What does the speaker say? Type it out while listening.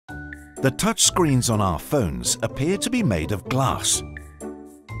The touchscreens on our phones appear to be made of glass.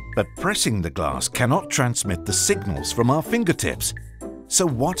 But pressing the glass cannot transmit the signals from our fingertips. So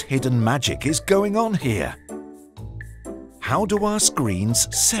what hidden magic is going on here? How do our screens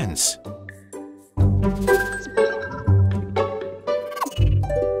sense?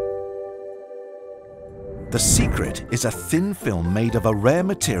 The secret is a thin film made of a rare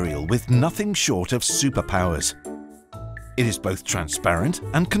material with nothing short of superpowers. It is both transparent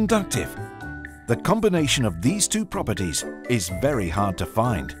and conductive. The combination of these two properties is very hard to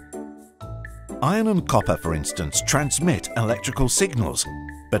find. Iron and copper, for instance, transmit electrical signals,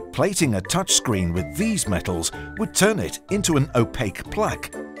 but plating a touchscreen with these metals would turn it into an opaque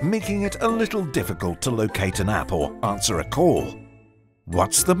plaque, making it a little difficult to locate an app or answer a call.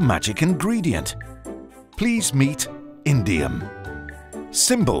 What's the magic ingredient? Please meet Indium.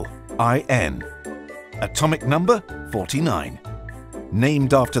 Symbol IN. Atomic number 49.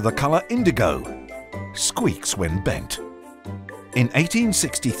 Named after the color indigo. Squeaks when bent. In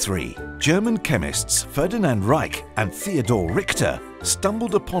 1863, German chemists Ferdinand Reich and Theodor Richter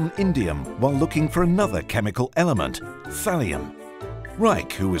stumbled upon indium while looking for another chemical element, thallium.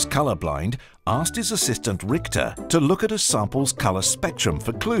 Reich, who was colorblind, asked his assistant Richter to look at a sample's color spectrum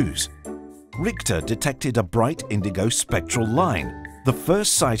for clues. Richter detected a bright indigo spectral line, the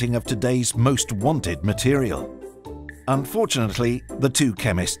first sighting of today's most wanted material. Unfortunately, the two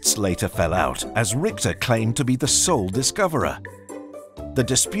chemists later fell out, as Richter claimed to be the sole discoverer. The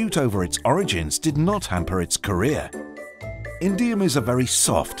dispute over its origins did not hamper its career. Indium is a very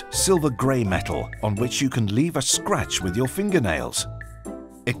soft, silver-grey metal on which you can leave a scratch with your fingernails.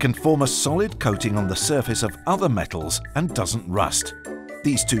 It can form a solid coating on the surface of other metals and doesn't rust.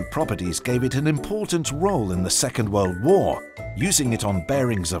 These two properties gave it an important role in the Second World War. Using it on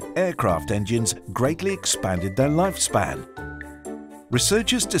bearings of aircraft engines greatly expanded their lifespan.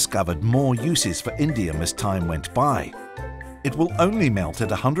 Researchers discovered more uses for indium as time went by. It will only melt at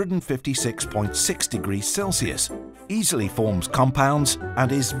 156.6 degrees Celsius, easily forms compounds,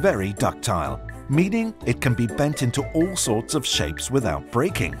 and is very ductile, meaning it can be bent into all sorts of shapes without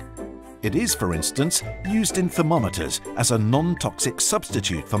breaking. It is, for instance, used in thermometers as a non-toxic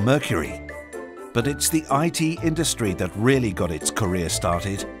substitute for mercury. But it's the IT industry that really got its career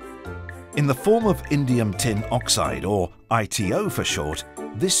started. In the form of indium tin oxide, or ITO for short,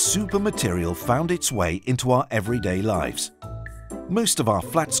 this super material found its way into our everyday lives. Most of our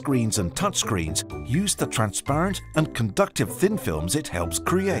flat screens and touchscreens use the transparent and conductive thin films it helps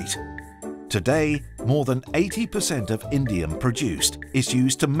create. Today, more than 80% of indium produced is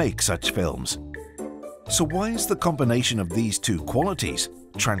used to make such films. So why is the combination of these two qualities,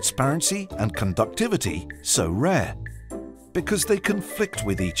 transparency and conductivity, so rare? Because they conflict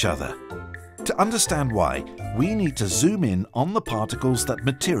with each other. To understand why, we need to zoom in on the particles that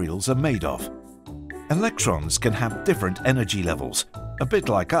materials are made of. Electrons can have different energy levels, a bit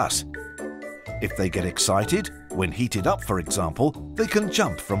like us. If they get excited, when heated up for example, they can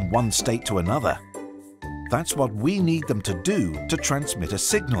jump from one state to another. That's what we need them to do to transmit a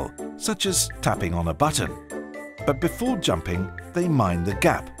signal, such as tapping on a button. But before jumping, they mind the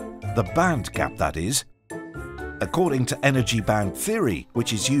gap, the band gap that is. According to energy band theory,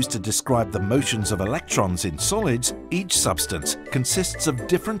 which is used to describe the motions of electrons in solids, each substance consists of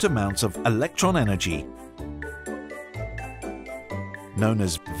different amounts of electron energy, known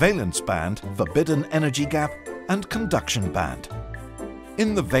as valence band, forbidden energy gap, and conduction band.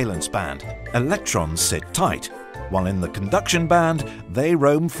 In the valence band, electrons sit tight, while in the conduction band, they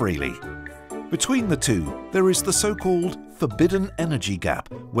roam freely. Between the two, there is the so-called forbidden energy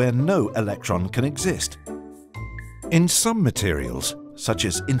gap, where no electron can exist. In some materials, such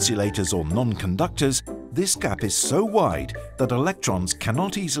as insulators or non-conductors, this gap is so wide that electrons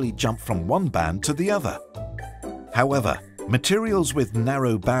cannot easily jump from one band to the other. However, materials with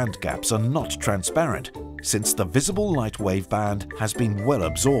narrow band gaps are not transparent, since the visible light wave band has been well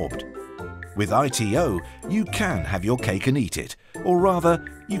absorbed. With ITO, you can have your cake and eat it, or rather,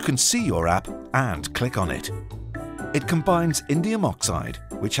 you can see your app and click on it. It combines indium oxide,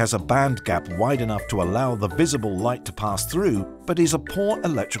 which has a band gap wide enough to allow the visible light to pass through, but is a poor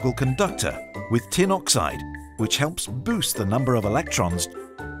electrical conductor, with tin oxide, which helps boost the number of electrons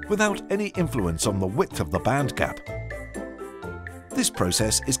without any influence on the width of the band gap. This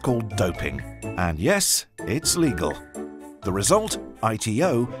process is called doping, and yes, it's legal. The result,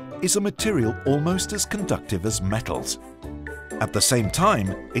 ITO, is a material almost as conductive as metals. At the same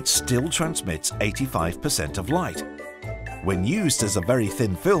time, it still transmits 85% of light. When used as a very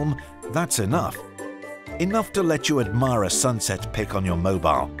thin film, that's enough. Enough to let you admire a sunset pic on your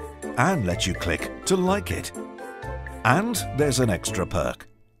mobile, and let you click to like it. And there's an extra perk.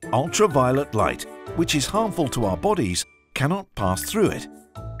 ultraviolet light, which is harmful to our bodies, cannot pass through it.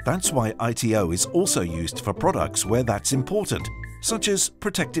 That's why ITO is also used for products where that's important, such as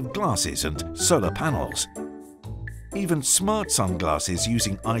protective glasses and solar panels. Even smart sunglasses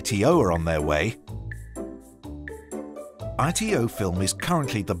using ITO are on their way. ITO film is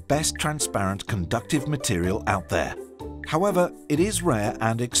currently the best transparent conductive material out there. However, it is rare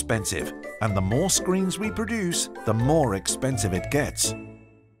and expensive, and the more screens we produce, the more expensive it gets.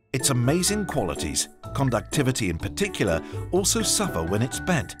 Its amazing qualities, conductivity in particular, also suffer when it's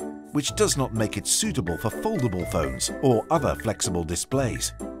bent, which does not make it suitable for foldable phones or other flexible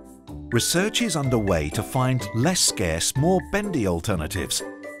displays. Research is underway to find less scarce, more bendy alternatives.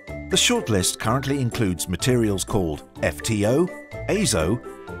 The shortlist currently includes materials called FTO,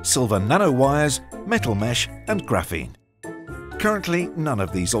 AZO, silver nanowires, metal mesh and graphene. Currently, none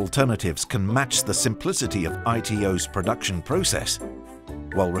of these alternatives can match the simplicity of ITO's production process.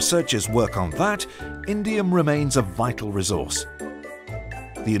 While researchers work on that, indium remains a vital resource.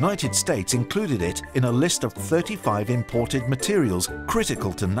 The United States included it in a list of 35 imported materials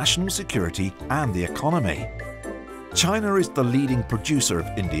critical to national security and the economy. China is the leading producer of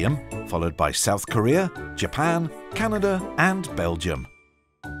indium, followed by South Korea, Japan, Canada and Belgium.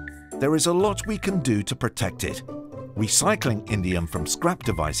 There is a lot we can do to protect it. Recycling indium from scrap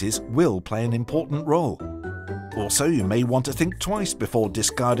devices will play an important role. Also, you may want to think twice before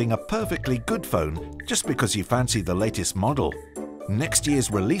discarding a perfectly good phone just because you fancy the latest model. Next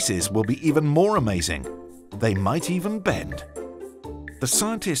year's releases will be even more amazing. They might even bend. The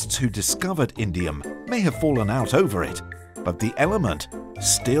scientists who discovered indium may have fallen out over it, but the element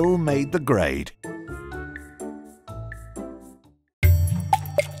still made the grade.